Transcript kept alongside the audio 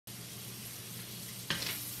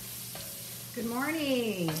Good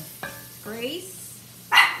morning. It's Grace,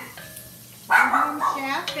 the home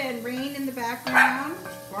chef, and Rain in the background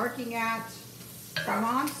barking at the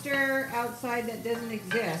monster outside that doesn't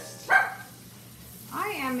exist. I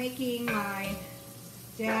am making my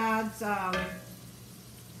dad's,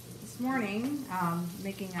 this morning,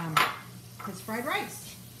 making his fried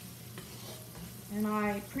rice. And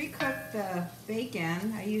I pre-cooked the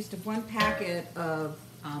bacon. I used 1 packet of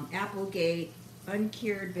Applegate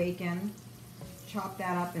uncured bacon. Chop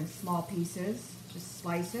that up in small pieces, just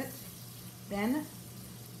slice it. Then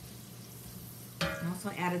I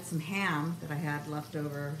also added some ham that I had left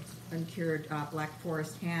over, uncured Black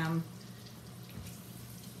Forest ham.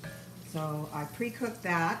 So I pre-cooked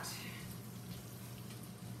that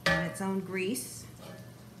in its own grease.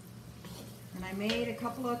 And I made a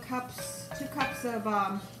couple of cups, 2 cups of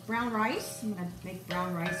brown rice. I'm gonna make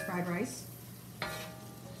brown rice, fried rice.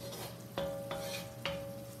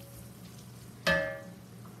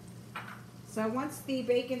 So once the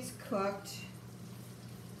bacon's cooked,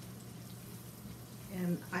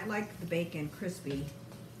 and I like the bacon crispy,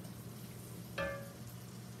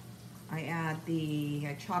 I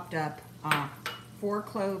chopped up 4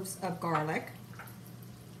 cloves of garlic.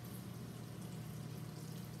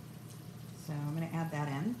 So I'm going to add that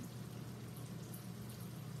in.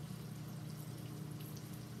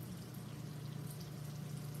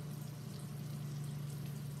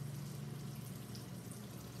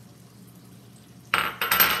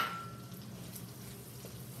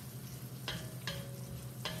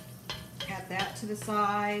 Add that to the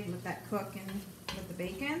side, let that cook in with the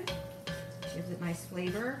bacon. Gives it nice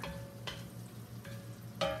flavor.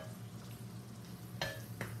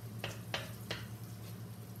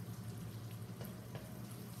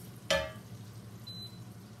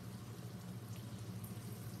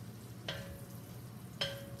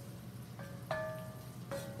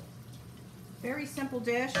 Very simple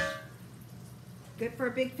dish, good for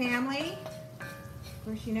a big family. Of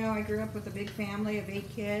course, you know I grew up with a big family of 8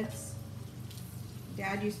 kids.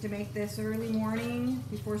 Dad used to make this early morning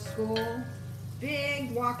before school. Big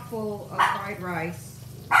wok full of fried rice.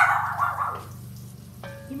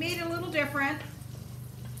 He made it a little different.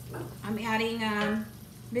 I'm adding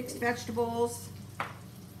mixed vegetables,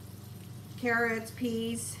 carrots,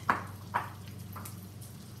 peas,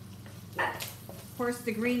 of course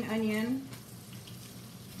the green onion.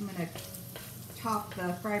 I'm going to top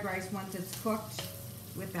the fried rice once it's cooked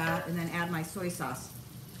with that, and then add my soy sauce.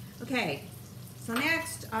 Okay, so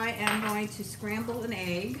next I am going to scramble an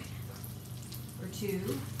egg or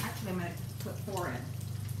 2. Actually, I'm going to put 4 in.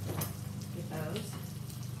 Get those.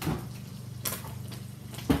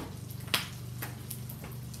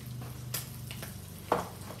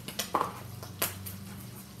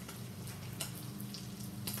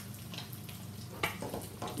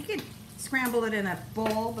 You could scramble it in a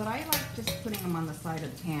bowl, but I like just putting them on the side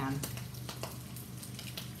of the pan.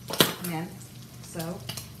 And then, so,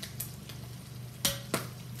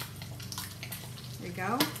 there you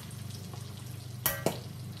go.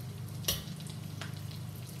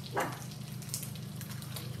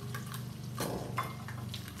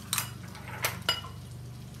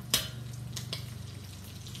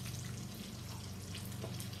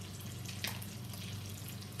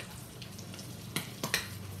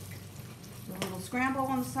 A little scramble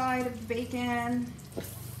on the side of the bacon.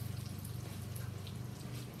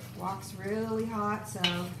 Wok's really hot, so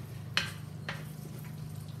it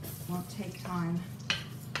won't take time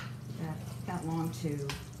that long to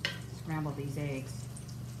scramble these eggs.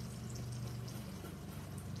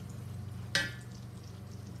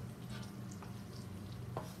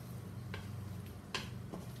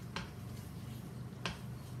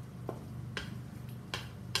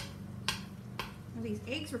 Now, these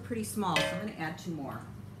eggs are pretty small, so I'm going to add 2 more.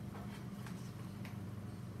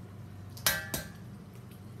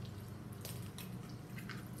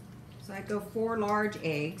 So I go 4 large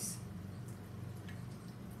eggs.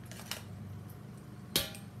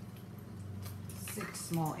 6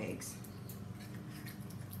 small eggs.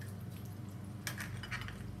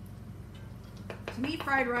 To me,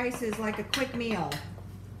 fried rice is like a quick meal.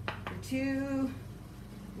 If you're too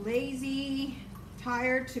lazy,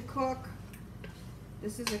 tired to cook,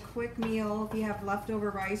 this is a quick meal. If you have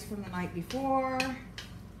leftover rice from the night before,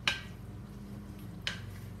 if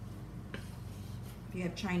you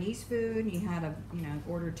have Chinese food and you had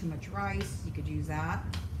ordered too much rice, you could use that.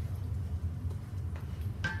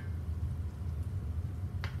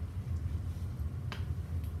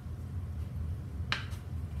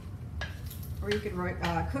 Or you could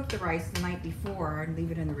cook the rice the night before and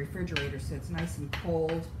leave it in the refrigerator so it's nice and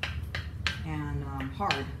cold and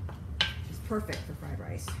hard. It's perfect for fried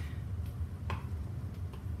rice.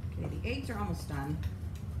 Okay, the eggs are almost done.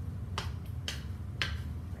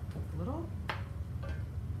 Cook a little.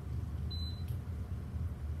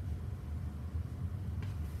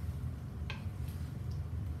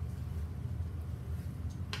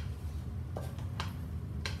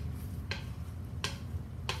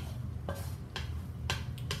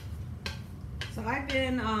 So I've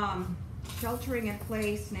been sheltering in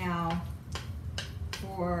place now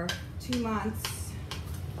for 2 months.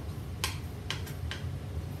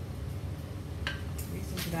 The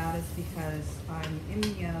reason for that is because I'm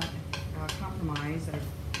immunocompromised. I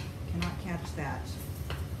cannot catch that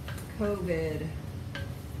COVID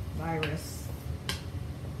virus.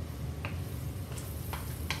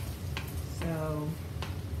 So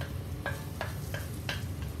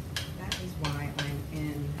that is why I'm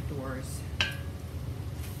indoors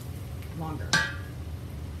longer.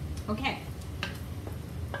 Okay.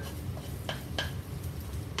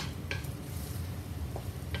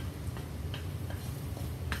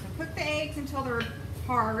 So cook the eggs until they're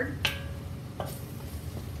hard.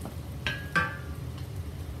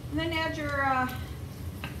 And then add your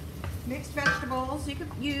mixed vegetables. You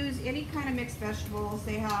could use any kind of mixed vegetables.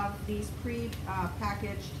 They have these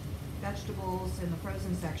pre-packaged vegetables in the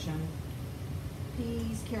frozen section.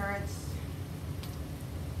 Peas, carrots.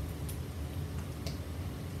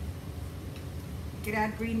 You could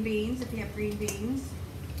add green beans if you have green beans.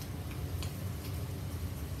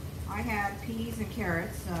 I had peas and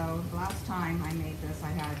carrots, so the last time I made this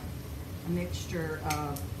I had a mixture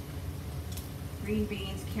of green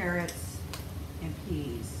beans, carrots, and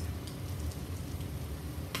peas.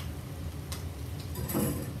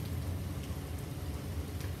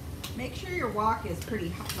 Make sure your wok is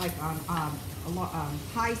pretty like on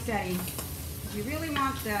high setting. You really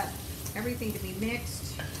want that everything to be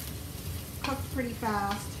mixed, cooked pretty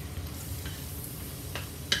fast.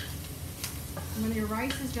 And when your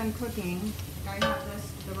rice is done cooking, I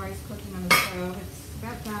have the rice cooking on the stove. It's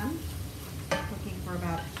about done. Cooking for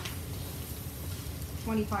about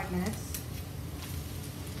 25 minutes.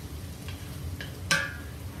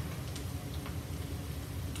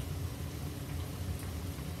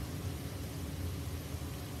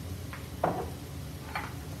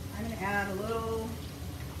 I'm going to add a little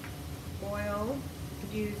oil. You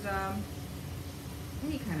could use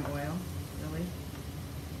any kind of oil, really.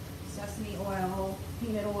 Sesame oil,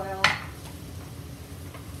 peanut oil.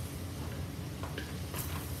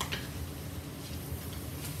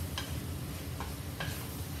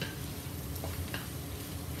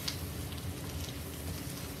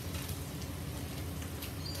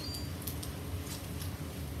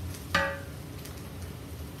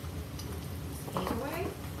 Away.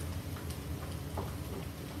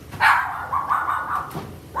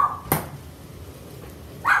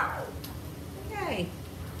 Okay.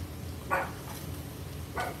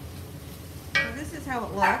 So this is how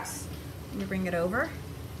it looks. Let me bring it over.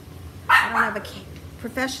 I don't have a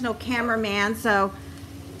professional cameraman, so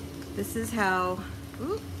this is how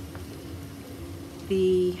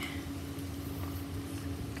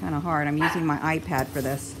kind of hard. I'm using my iPad for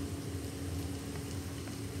this.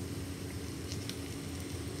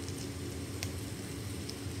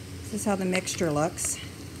 This is how the mixture looks.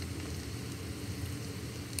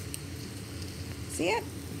 See it?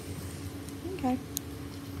 Okay.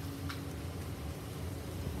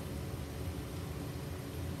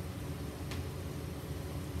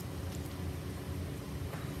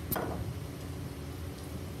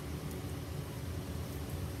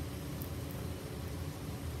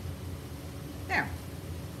 There.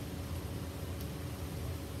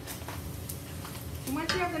 And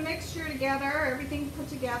once you have the mixture together, everything put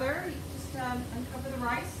together, you just uncover the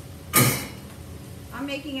rice. I'm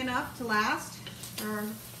making enough to last for a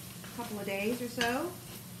couple of days or so.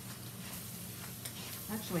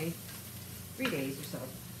 Actually, 3 days or so.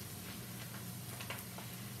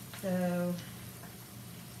 So,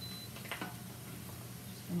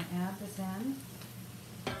 just going to add this in.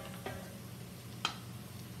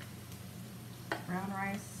 Brown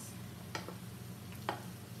rice.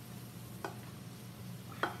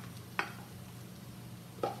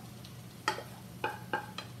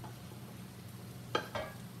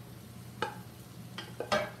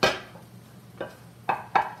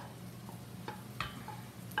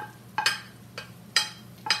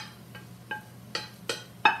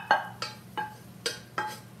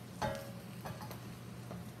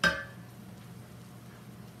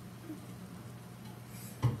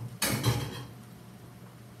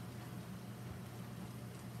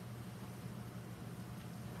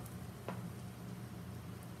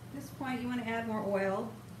 At this point, you want to add more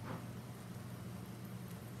oil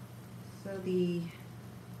so the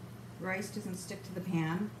rice doesn't stick to the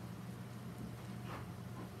pan.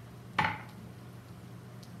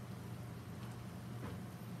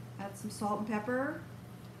 some salt and pepper.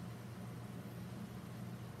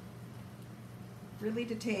 Really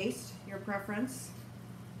to taste, your preference.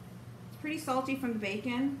 It's pretty salty from the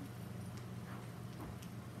bacon.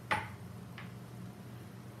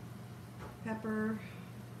 Pepper.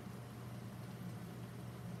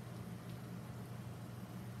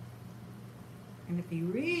 And if you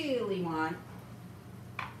really want,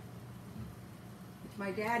 which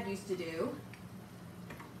my dad used to do,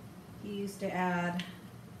 he used to add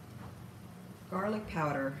garlic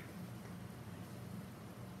powder.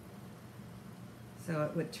 So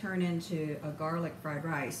it would turn into a garlic fried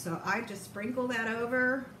rice. So I just sprinkle that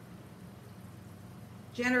over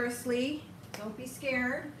generously. Don't be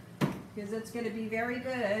scared, because it's going to be very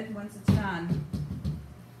good once it's done.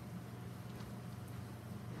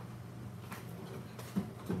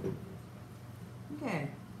 Okay,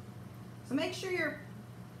 so make sure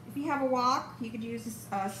if you have a wok, you could use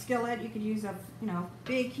a skillet, you could use a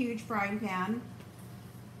big huge frying pan.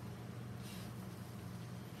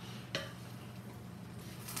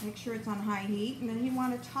 Make sure it's on high heat, and then you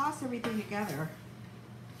want to toss everything together.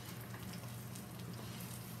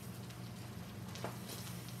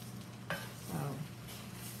 So,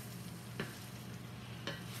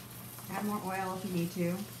 add more oil if you need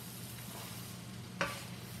to.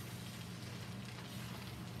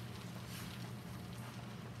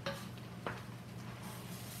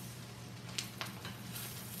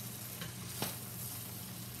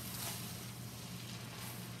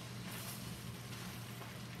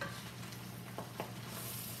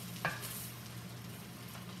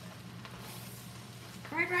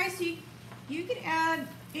 Fried rice, you could add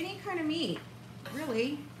any kind of meat,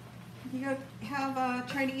 really. If you go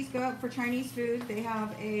have Chinese, go out for Chinese food, they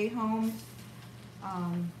have a home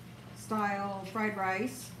style fried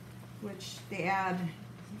rice, which they add,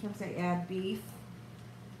 sometimes they add beef,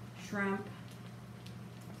 shrimp,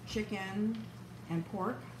 chicken, and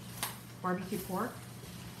pork, barbecue pork.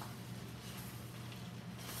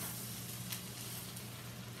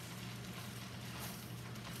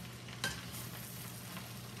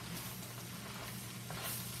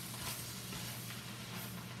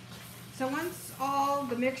 So once all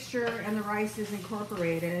the mixture and the rice is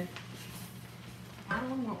incorporated, add a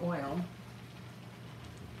little more oil.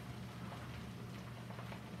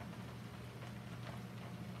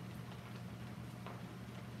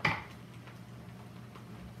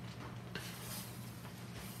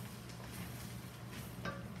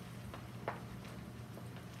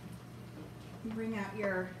 Bring out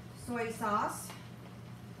your soy sauce.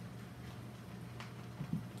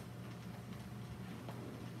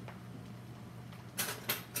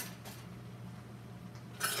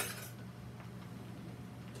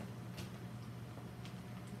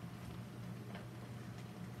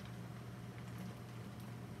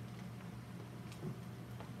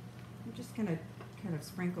 I'm just going to kind of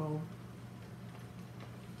sprinkle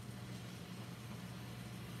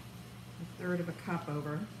a third of a cup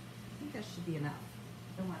over. I think that should be enough.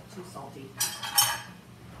 Don't want it too salty.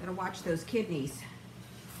 Gotta watch those kidneys.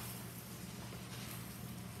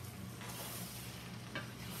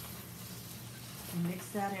 Mix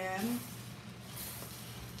that in.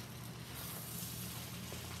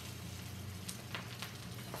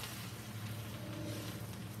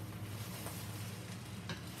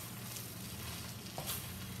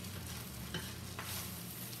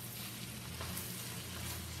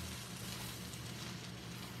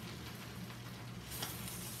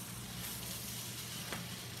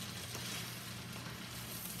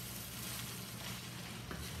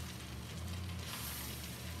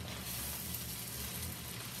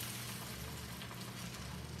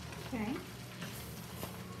 Okay.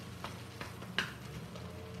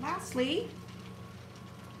 Lastly,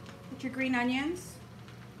 put your green onions.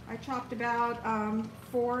 I chopped about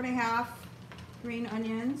 4.5 green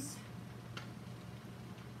onions.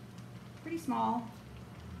 Pretty small.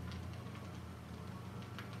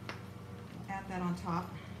 Add that on top.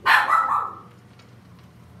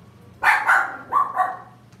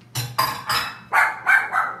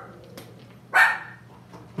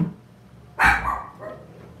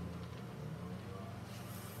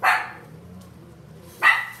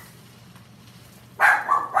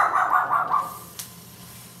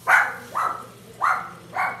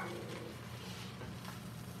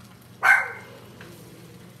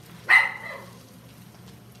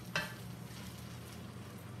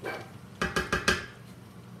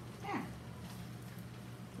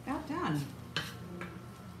 Done.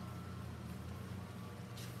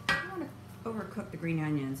 I don't want to overcook the green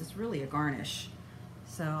onions. It's really a garnish.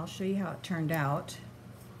 So I'll show you how it turned out.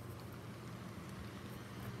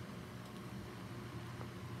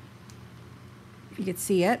 If you could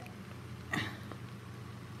see it.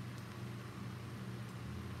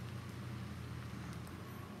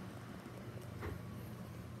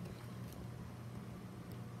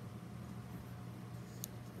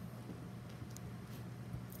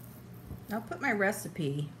 I'll put my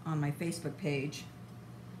recipe on my Facebook page.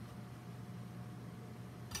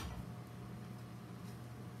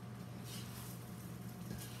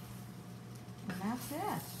 And that's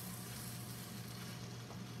it.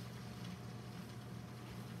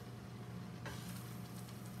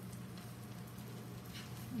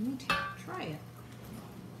 Let me try it.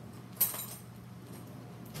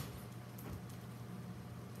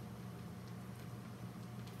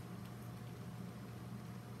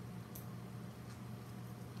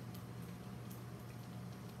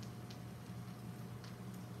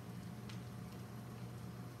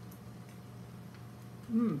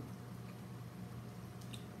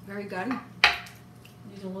 Very good.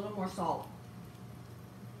 Use a little more salt.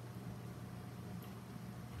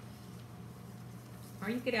 Or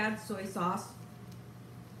you could add soy sauce.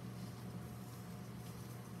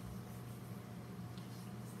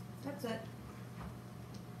 That's it.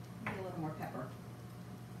 Maybe a little more pepper.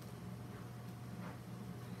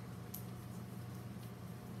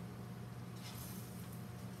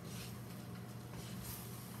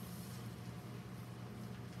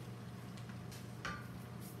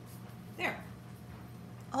 There.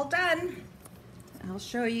 All done. I'll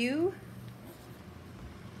show you.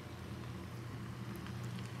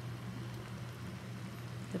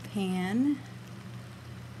 The pan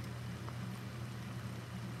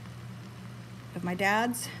of my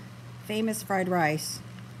dad's famous fried rice.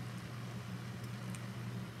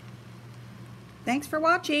 Thanks for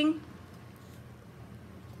watching.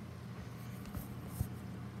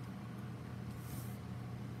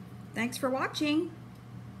 Thanks for watching.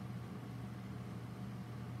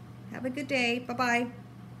 Have a good day. Bye-bye.